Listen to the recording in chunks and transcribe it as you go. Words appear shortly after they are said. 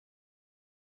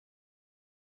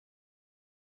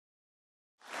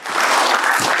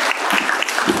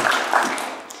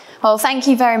Well, thank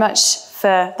you very much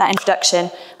for that introduction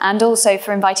and also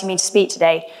for inviting me to speak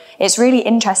today. It's really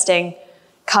interesting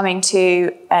coming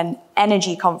to an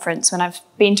energy conference when I've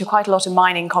been to quite a lot of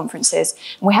mining conferences,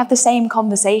 and we have the same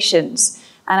conversations.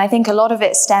 And I think a lot of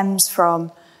it stems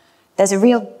from,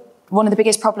 one of the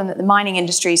biggest problems that the mining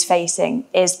industry is facing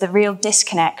is the real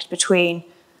disconnect between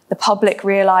the public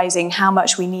realizing how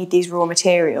much we need these raw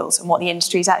materials and what the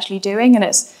industry is actually doing. And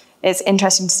it's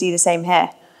interesting to see the same here.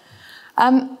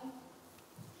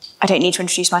 I don't need to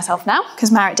introduce myself now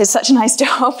because Marit did such a nice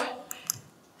job.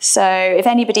 So if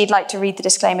anybody'd like to read the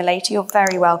disclaimer later, you're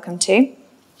very welcome to.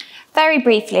 Very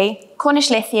briefly,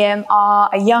 Cornish Lithium are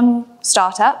a young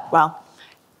startup, well,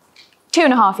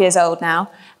 2.5 years old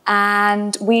now,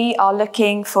 and we are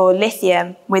looking for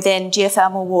lithium within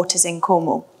geothermal waters in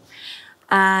Cornwall.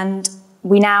 And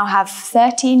we now have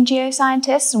 13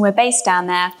 geoscientists, and we're based down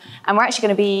there, and we're actually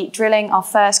going to be drilling our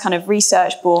first kind of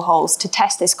research boreholes to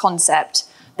test this concept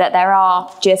that there are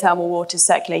geothermal waters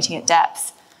circulating at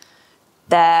depth.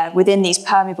 They're within these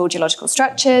permeable geological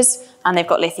structures, and they've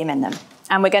got lithium in them.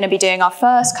 And we're going to be doing our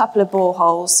first couple of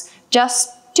boreholes, just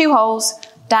 2 holes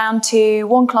down to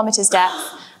 1 kilometre's depth,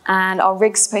 and our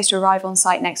rig's supposed to arrive on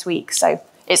site next week. So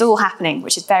it's all happening,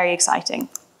 which is very exciting.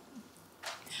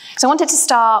 So I wanted to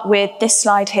start with this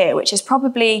slide here, which is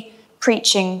probably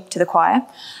preaching to the choir,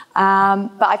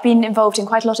 but I've been involved in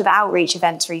quite a lot of outreach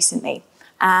events recently,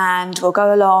 and we'll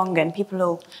go along and people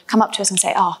will come up to us and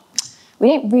say, oh, we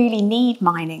don't really need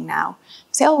mining now.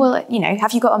 I say, oh, well, you know,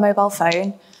 have you got a mobile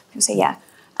phone? People say, yeah.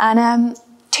 And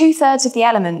 2/3 of the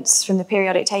elements from the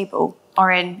periodic table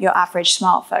are in your average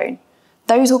smartphone.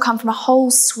 Those all come from a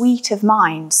whole suite of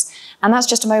mines, and that's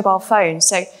just a mobile phone.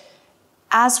 So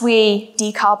as we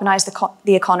decarbonize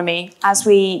the economy, as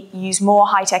we use more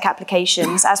high-tech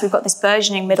applications, as we've got this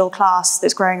burgeoning middle class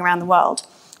that's growing around the world,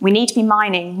 we need to be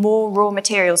mining more raw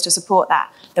materials to support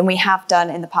that than we have done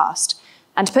in the past.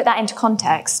 And to put that into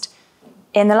context,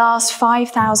 in the last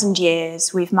 5,000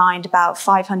 years, we've mined about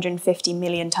 550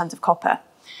 million tons of copper.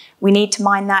 We need to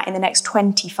mine that in the next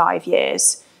 25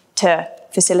 years to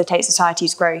facilitate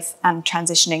society's growth and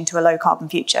transitioning to a low-carbon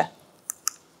future.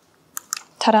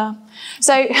 Ta-da!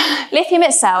 So lithium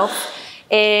itself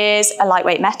is a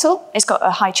lightweight metal. It's got a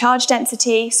high charge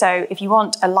density. So if you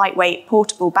want a lightweight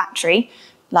portable battery,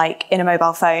 like in a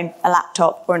mobile phone, a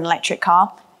laptop, or an electric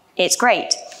car, it's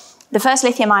great. The first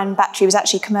lithium-ion battery was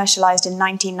actually commercialized in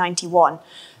 1991.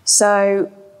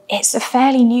 So it's a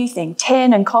fairly new thing.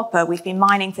 Tin and copper, we've been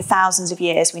mining for thousands of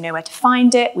years. We know where to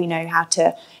find it. We know how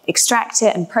to extract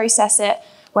it and process it.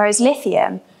 Whereas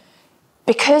lithium,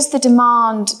 because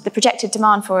the projected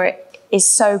demand for it is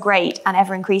so great and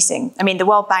ever increasing. I mean, the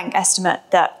World Bank estimate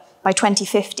that by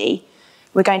 2050,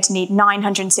 we're going to need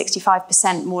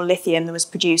 965% more lithium than was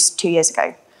produced 2 years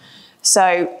ago.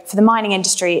 So for the mining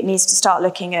industry, it needs to start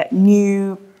looking at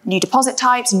new deposit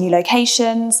types and new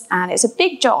locations, and it's a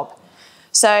big job.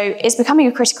 So it's becoming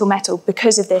a critical metal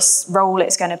because of this role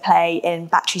it's going to play in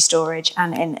battery storage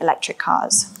and in electric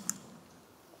cars.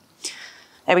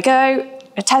 There we go.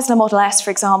 A Tesla Model S,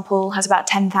 for example, has about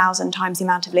 10,000 times the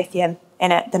amount of lithium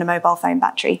in it than a mobile phone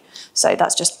battery. So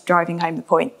that's just driving home the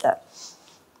point that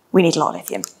we need a lot of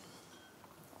lithium.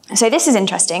 So this is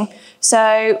interesting.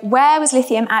 So where was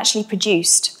lithium actually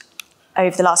produced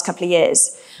over the last couple of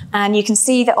years? And you can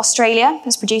see that Australia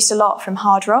has produced a lot from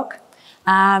hard rock.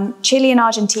 Chile and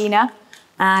Argentina,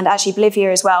 and actually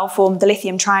Bolivia as well, form the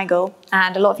lithium triangle.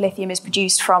 And a lot of lithium is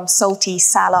produced from salty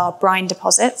salar brine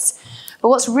deposits. But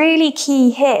what's really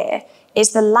key here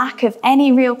is the lack of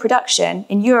any real production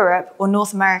in Europe or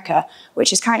North America,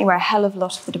 which is currently where a hell of a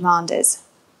lot of the demand is.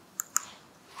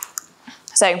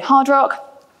 So hard rock,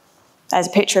 there's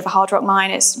a picture of a hard rock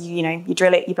mine. It's, you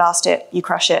drill it, you blast it, you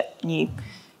crush it, and you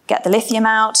get the lithium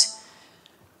out.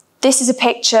 This is a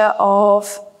picture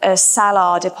of a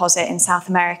salar deposit in South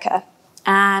America,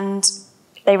 and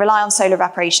they rely on solar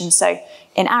evaporation. So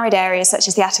in arid areas such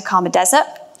as the Atacama Desert,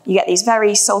 you get these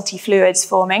very salty fluids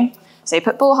forming. So you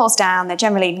put boreholes down, they're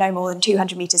generally no more than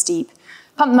 200 meters deep,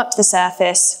 pump them up to the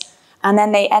surface, and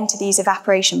then they enter these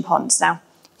evaporation ponds. Now,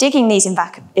 digging these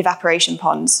evaporation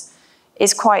ponds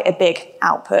is quite a big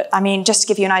output. I mean, just to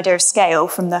give you an idea of scale,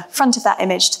 from the front of that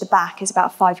image to the back is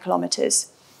about 5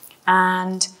 kilometers.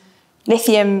 And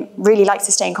lithium really likes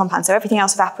to stay in compounds, so everything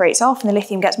else evaporates off and the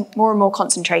lithium gets more and more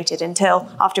concentrated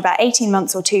until after about 18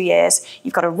 months or 2 years,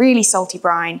 you've got a really salty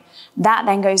brine. That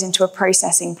then goes into a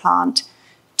processing plant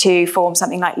to form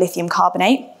something like lithium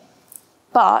carbonate.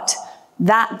 But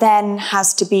that then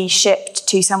has to be shipped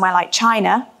to somewhere like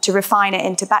China to refine it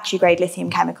into battery-grade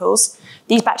lithium chemicals.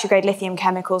 These battery-grade lithium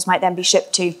chemicals might then be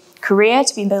shipped to Korea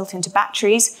to be built into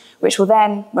batteries, which will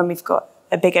then, when we've got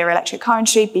a bigger electric car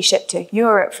industry, be shipped to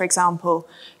Europe, for example,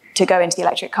 to go into the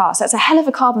electric car. So that's a hell of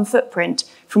a carbon footprint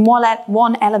from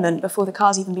one element before the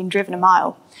car's even been driven a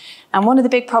mile. And one of the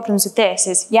big problems with this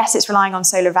is, yes, it's relying on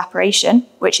solar evaporation,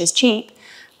 which is cheap,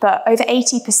 but over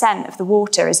 80% of the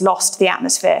water is lost to the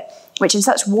atmosphere, which in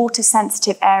such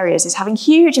water-sensitive areas is having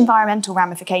huge environmental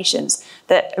ramifications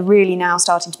that are really now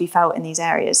starting to be felt in these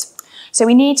areas. So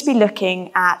we need to be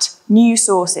looking at new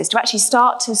sources to actually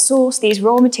start to source these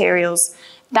raw materials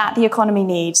that the economy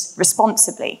needs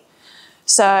responsibly.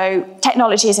 So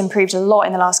technology has improved a lot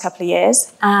in the last couple of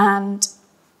years, and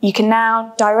you can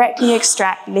now directly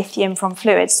extract lithium from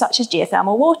fluids such as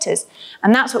geothermal waters.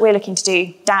 And that's what we're looking to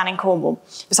do down in Cornwall,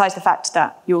 besides the fact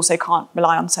that you also can't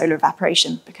rely on solar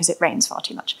evaporation because it rains far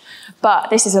too much. But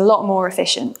this is a lot more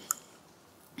efficient.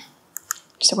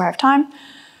 Just aware of time.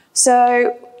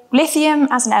 So lithium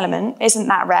as an element isn't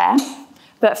that rare,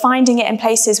 but finding it in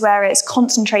places where it's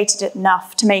concentrated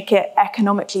enough to make it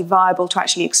economically viable to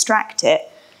actually extract it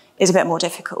is a bit more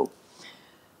difficult.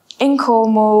 In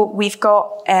Cornwall, we've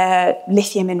got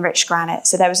lithium-enriched granite.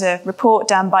 So there was a report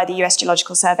done by the US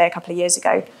Geological Survey a couple of years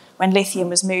ago when lithium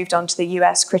was moved onto the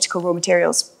US critical raw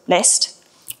materials list.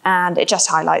 And it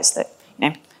just highlights that,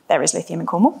 there is lithium in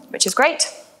Cornwall, which is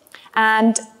great.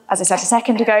 And as I said a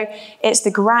second ago, it's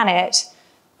the granite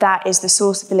that is the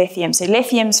source of the lithium. So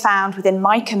lithium's found within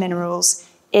mica minerals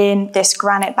in this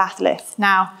granite batholith.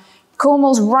 Now,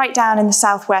 Cornwall's right down in the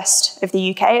southwest of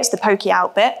the UK. It's the pokey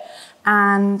out bit.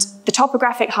 And the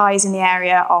topographic highs in the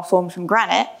area are formed from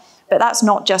granite, but that's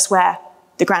not just where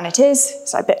the granite is.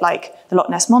 It's a bit like the Loch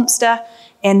Ness Monster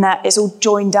in that it's all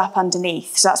joined up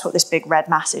underneath. So that's what this big red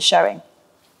mass is showing.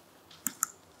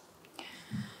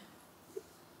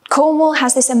 Cornwall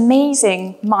has this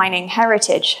amazing mining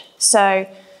heritage. So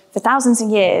for thousands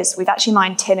of years, we've actually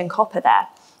mined tin and copper there.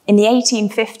 In the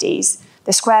 1850s,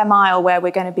 the square mile where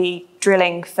we're going to be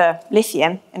drilling for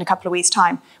lithium in a couple of weeks'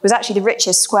 time was actually the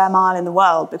richest square mile in the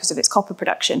world because of its copper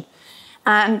production.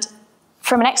 And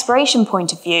from an exploration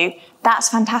point of view, that's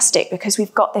fantastic because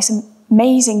we've got this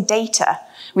amazing data.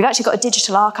 We've actually got a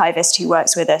digital archivist who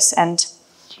works with us, and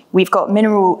we've got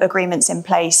mineral agreements in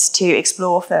place to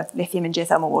explore for lithium and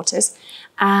geothermal waters.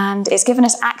 And it's given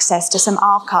us access to some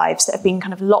archives that have been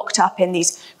kind of locked up in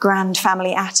these grand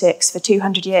family attics for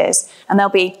 200 years. And they'll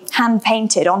be hand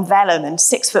painted on vellum and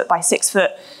 6 foot by 6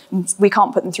 foot. And we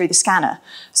can't put them through the scanner.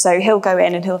 So he'll go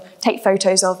in and he'll take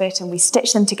photos of it and we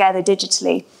stitch them together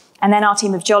digitally. And then our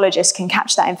team of geologists can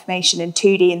capture that information in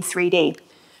 2D and 3D.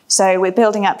 So we're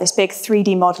building up this big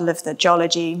 3D model of the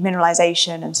geology,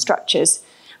 mineralization and structures.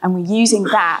 And we're using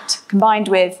that combined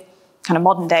with kind of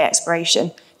modern day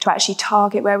exploration to actually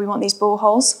target where we want these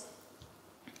boreholes.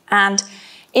 And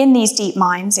in these deep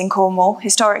mines in Cornwall,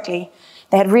 historically,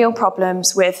 they had real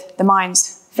problems with the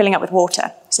mines filling up with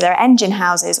water. So there are engine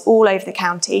houses all over the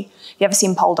county. If you've ever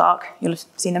seen Poldark, you'll have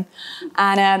seen them.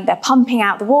 And they're pumping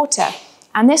out the water.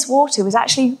 And this water was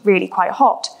actually really quite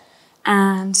hot.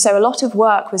 And so a lot of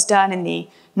work was done in the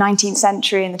 19th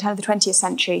century and the turn of the 20th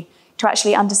century to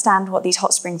actually understand what these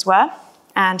hot springs were.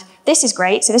 And this is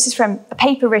great. So this is from a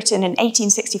paper written in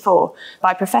 1864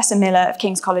 by Professor Miller of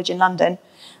King's College in London.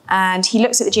 And he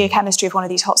looks at the geochemistry of one of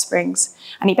these hot springs.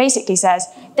 And he basically says,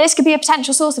 this could be a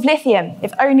potential source of lithium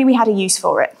if only we had a use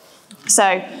for it.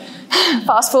 So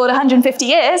fast forward 150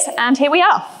 years, and here we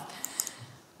are.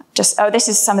 This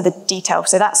is some of the detail.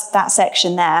 So that's that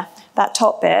section there, that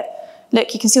top bit.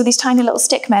 Look, you can see all these tiny little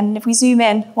stick men. And if we zoom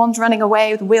in, one's running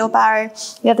away with a wheelbarrow,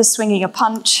 the other's swinging a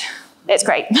punch. It's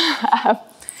great.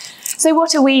 So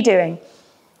what are we doing?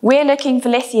 We're looking for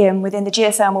lithium within the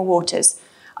geothermal waters.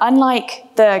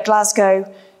 Unlike the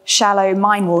Glasgow shallow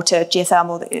mine water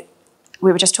geothermal that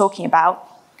we were just talking about,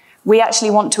 we actually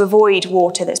want to avoid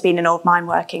water that's been in old mine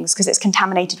workings because it's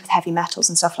contaminated with heavy metals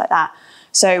and stuff like that.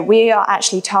 So we are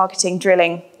actually targeting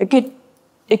drilling a good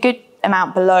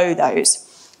amount below those.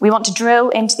 We want to drill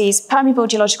into these permeable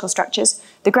geological structures.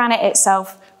 The granite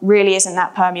itself really isn't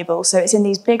that permeable, so it's in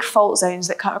these big fault zones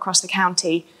that cut across the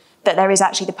county that there is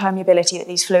actually the permeability that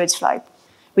these fluids flow.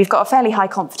 We've got a fairly high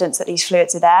confidence that these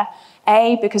fluids are there,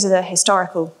 A, because of the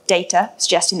historical data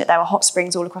suggesting that there were hot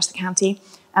springs all across the county,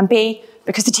 and B,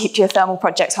 because the deep geothermal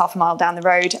project's half a mile down the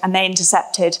road and they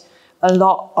intercepted a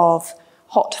lot of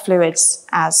hot fluids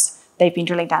as they've been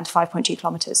drilling down to 5.2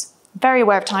 kilometres. Very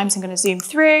aware of time, so I'm going to zoom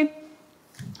through.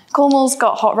 Cornwall's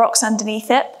got hot rocks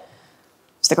underneath it.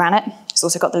 It's the granite. It's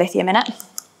also got the lithium in it.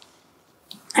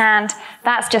 And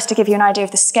that's just to give you an idea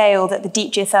of the scale that the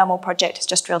deep geothermal project has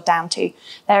just drilled down to.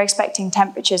 They're expecting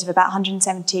temperatures of about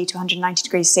 170 to 190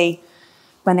 degrees C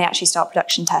when they actually start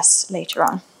production tests later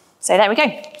on. So there we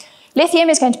go. Lithium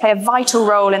is going to play a vital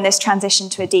role in this transition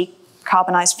to a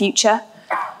decarbonised future.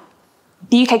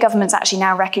 The UK government's actually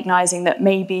now recognising that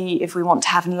maybe if we want to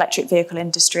have an electric vehicle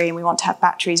industry and we want to have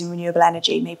batteries and renewable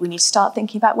energy, maybe we need to start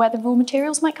thinking about where the raw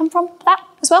materials might come from for that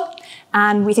as well.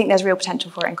 And we think there's real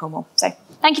potential for it in Cornwall. So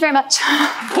thank you very much.